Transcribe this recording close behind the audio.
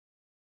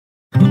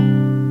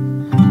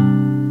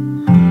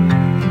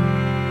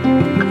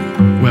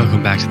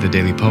back to the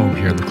Daily Poem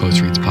here on the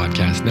Close Reads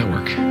Podcast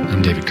Network.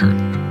 I'm David Kurt.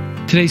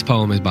 Today's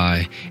poem is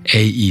by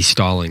A.E.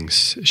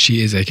 Stallings.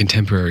 She is a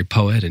contemporary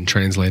poet and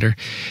translator.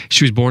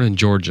 She was born in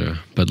Georgia,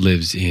 but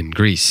lives in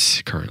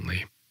Greece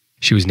currently.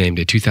 She was named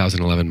a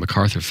 2011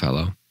 MacArthur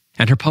Fellow,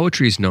 and her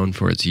poetry is known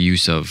for its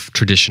use of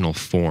traditional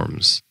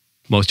forms.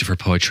 Most of her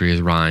poetry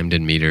is rhymed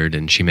and metered,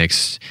 and she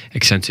makes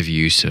extensive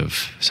use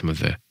of some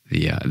of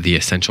the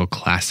essential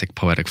classic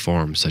poetic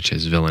forms, such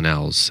as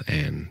villanelles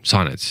and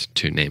sonnets,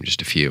 to name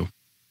just a few.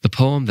 The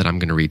poem that I'm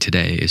going to read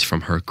today is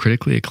from her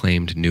critically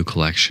acclaimed new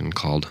collection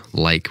called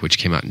Like, which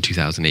came out in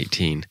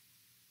 2018.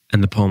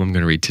 And the poem I'm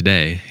going to read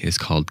today is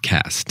called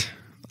Cast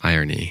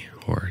Irony,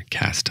 or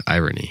Cast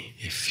Irony,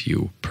 if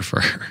you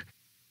prefer.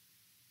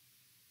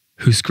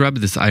 Who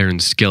scrubbed this iron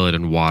skillet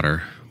in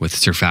water with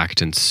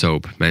surfactant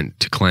soap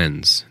meant to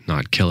cleanse,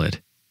 not kill it.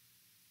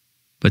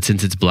 But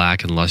since its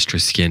black and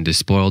lustrous skin,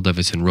 despoiled of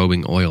its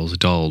enrobing oils,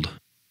 dulled,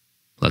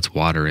 lets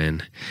water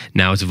in.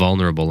 Now it's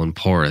vulnerable and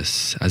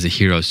porous, as a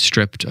hero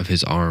stripped of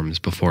his arms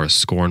before a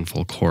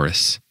scornful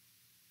chorus.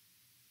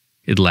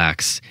 It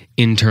lacks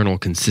internal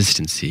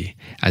consistency,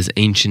 as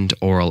ancient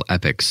oral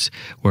epics,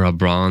 where a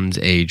Bronze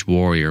Age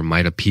warrior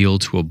might appeal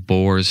to a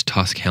boar's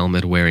tusk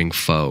helmet-wearing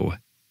foe,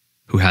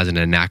 who has an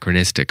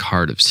anachronistic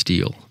heart of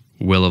steel,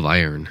 will of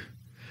iron,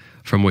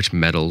 from which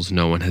metals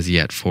no one has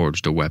yet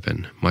forged a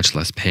weapon, much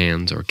less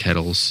pans or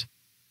kettles.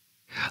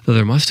 Though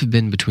there must have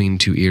been between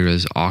two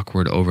eras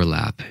awkward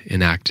overlap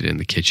enacted in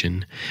the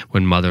kitchen,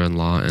 when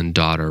mother-in-law and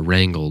daughter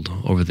wrangled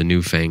over the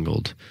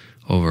newfangled,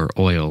 over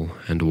oil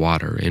and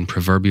water in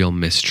proverbial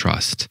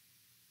mistrust,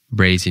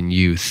 brazen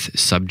youth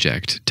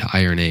subject to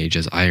Iron Age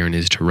as iron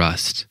is to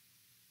rust.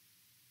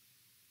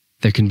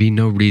 There can be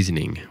no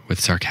reasoning with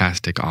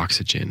sarcastic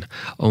oxygen,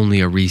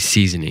 only a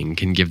reseasoning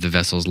can give the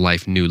vessel's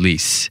life new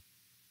lease.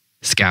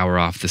 Scour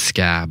off the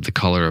scab, the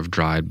color of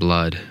dried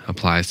blood,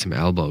 apply some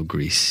elbow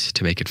grease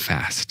to make it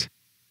fast.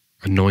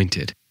 Anoint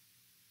it.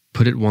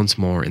 Put it once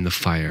more in the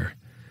fire,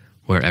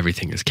 where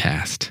everything is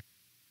cast.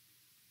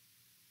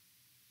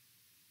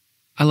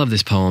 I love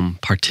this poem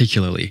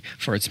particularly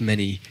for its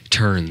many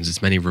turns,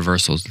 its many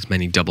reversals, its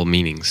many double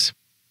meanings.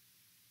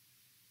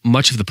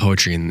 Much of the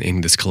poetry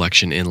in this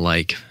collection, in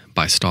Like,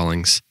 by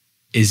Stallings,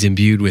 is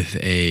imbued with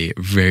a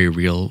very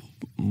real,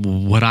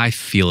 what I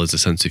feel is a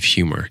sense of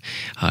humor.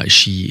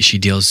 She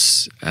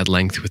deals at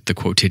length with the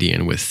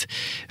quotidian, with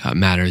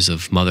matters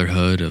of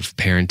motherhood, of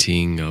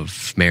parenting,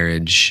 of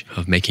marriage,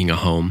 of making a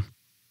home.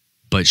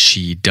 But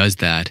she does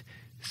that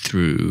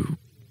through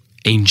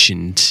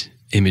ancient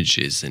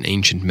images and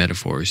ancient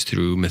metaphors,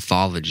 through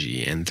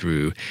mythology and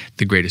through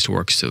the greatest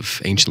works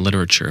of ancient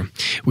literature,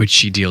 which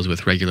she deals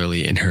with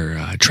regularly in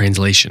her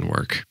translation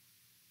work.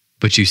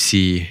 But you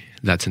see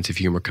that sense of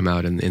humor come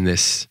out in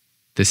this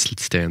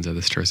stanza,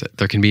 this terse.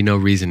 There can be no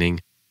reasoning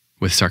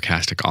with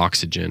sarcastic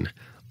oxygen,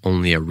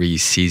 only a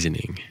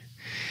reseasoning.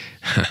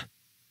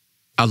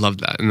 I love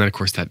that. And then, of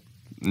course, that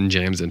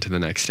jams into the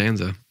next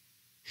stanza.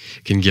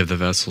 Can give the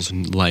vessel's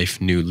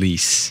life new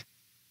lease.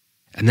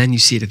 And then you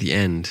see it at the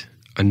end,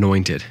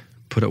 anointed,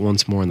 put it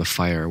once more in the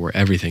fire where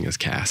everything is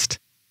cast.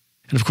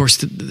 And of course,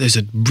 there's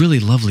a really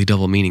lovely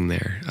double meaning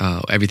there.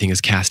 Everything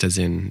is cast as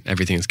in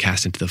everything is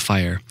cast into the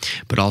fire,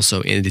 but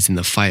also it is in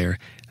the fire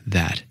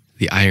that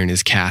the iron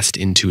is cast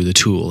into the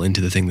tool,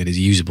 into the thing that is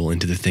usable,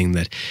 into the thing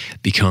that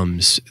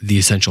becomes the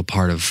essential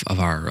part of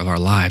our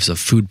lives, of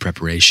food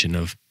preparation,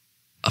 of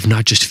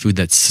not just food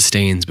that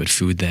sustains, but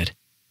food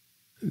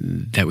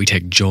that we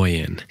take joy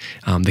in.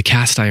 The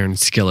cast iron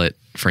skillet,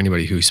 for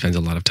anybody who spends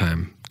a lot of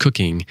time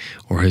cooking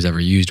or has ever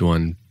used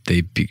one,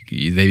 they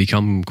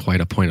become quite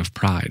a point of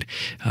pride.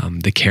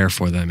 The care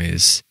for them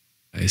is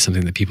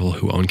something that people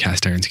who own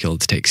cast iron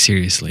skillets take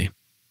seriously.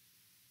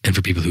 And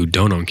for people who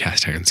don't own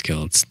cast iron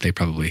skillets, they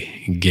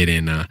probably get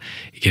in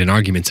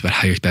arguments about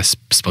how you're best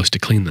supposed to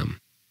clean them.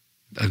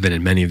 I've been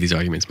in many of these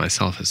arguments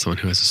myself as someone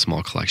who has a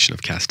small collection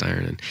of cast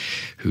iron and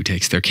who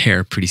takes their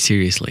care pretty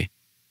seriously.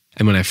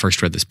 And when I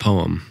first read this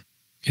poem,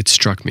 it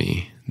struck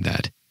me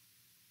that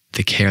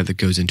the care that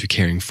goes into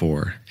caring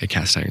for a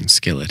cast iron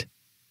skillet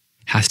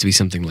has to be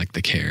something like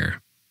the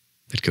care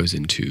that goes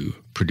into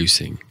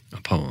producing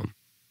a poem.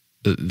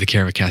 The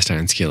care of a cast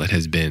iron skillet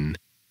has been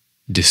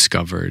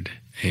discovered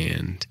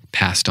and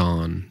passed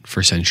on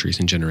for centuries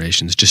and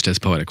generations, just as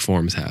poetic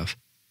forms have.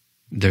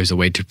 There's a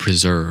way to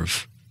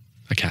preserve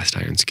a cast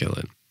iron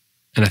skillet.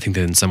 And I think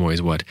that in some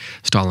ways what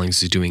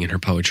Stallings is doing in her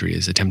poetry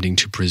is attempting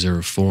to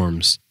preserve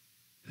forms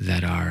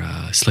that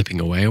are slipping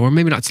away, or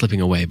maybe not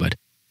slipping away, but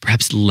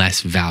perhaps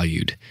less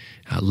valued,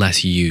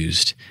 less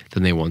used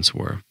than they once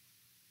were.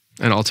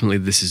 And ultimately,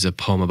 this is a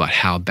poem about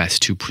how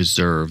best to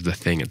preserve the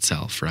thing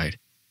itself, right?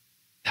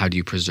 How do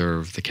you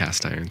preserve the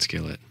cast iron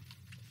skillet?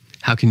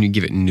 How can you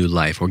give it new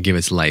life, or give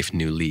its life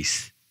new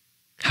lease?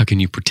 How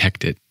can you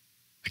protect it?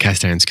 A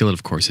cast iron skillet,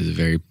 of course, is a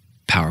very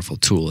powerful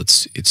tool.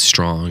 It's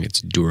strong, it's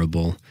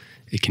durable,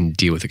 it can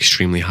deal with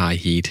extremely high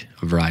heat,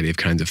 a variety of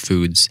kinds of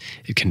foods.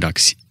 It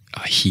conducts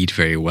heat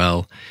very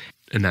well,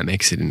 and that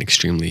makes it an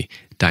extremely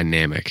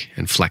dynamic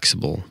and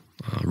flexible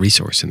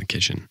resource in the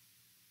kitchen.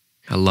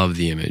 I love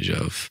the image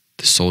of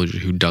the soldier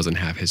who doesn't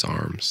have his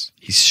arms.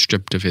 He's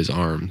stripped of his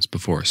arms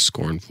before a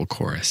scornful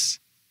chorus.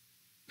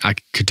 I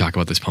could talk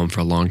about this poem for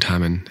a long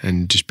time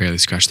and just barely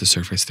scratch the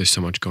surface. There's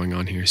so much going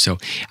on here. So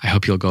I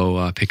hope you'll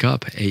go pick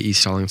up A.E.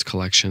 Stallings'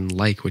 collection,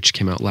 Like, which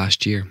came out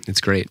last year.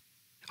 It's great.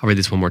 I'll read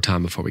this one more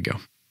time before we go.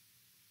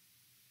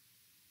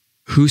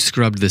 Who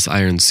scrubbed this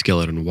iron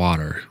skillet in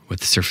water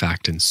with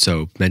surfactant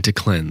soap meant to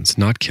cleanse,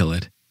 not kill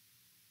it?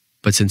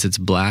 But since its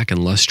black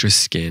and lustrous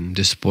skin,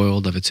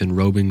 despoiled of its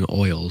enrobing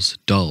oils,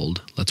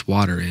 dulled, lets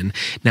water in,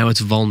 now it's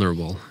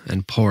vulnerable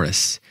and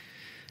porous,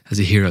 as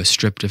a hero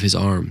stripped of his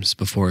arms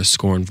before a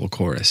scornful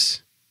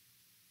chorus.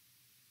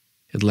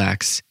 It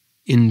lacks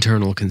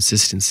internal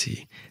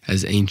consistency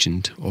as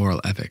ancient oral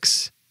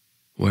epics,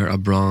 where a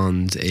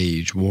Bronze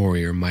Age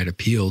warrior might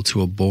appeal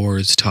to a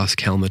boar's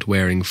tusk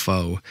helmet-wearing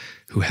foe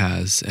who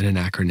has an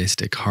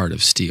anachronistic heart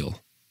of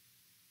steel.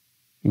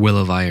 Will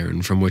of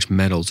iron from which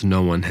metals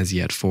no one has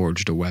yet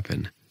forged a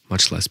weapon,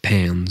 much less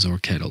pans or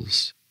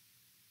kettles.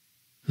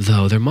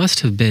 Though there must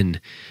have been,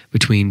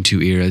 between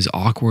two eras,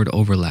 awkward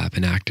overlap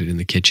enacted in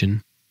the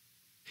kitchen,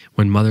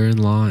 when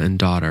mother-in-law and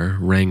daughter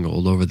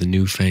wrangled over the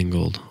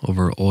newfangled,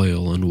 over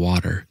oil and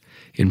water,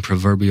 in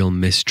proverbial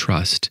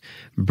mistrust,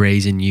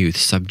 brazen youth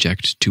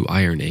subject to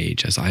Iron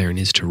Age as iron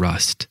is to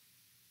rust.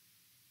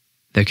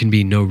 There can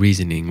be no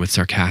reasoning with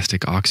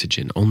sarcastic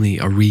oxygen, only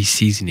a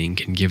reseasoning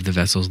can give the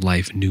vessel's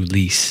life new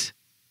lease.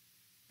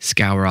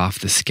 Scour off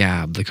the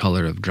scab the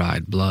color of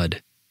dried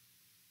blood.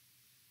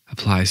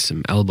 Apply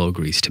some elbow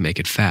grease to make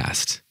it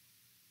fast.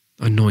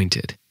 Anoint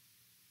it.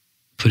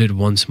 Put it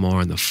once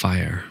more in the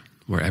fire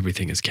where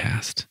everything is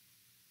cast.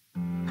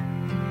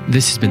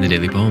 This has been the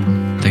Daily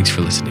Poem. Thanks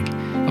for listening.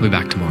 I'll be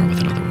back tomorrow with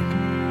another one.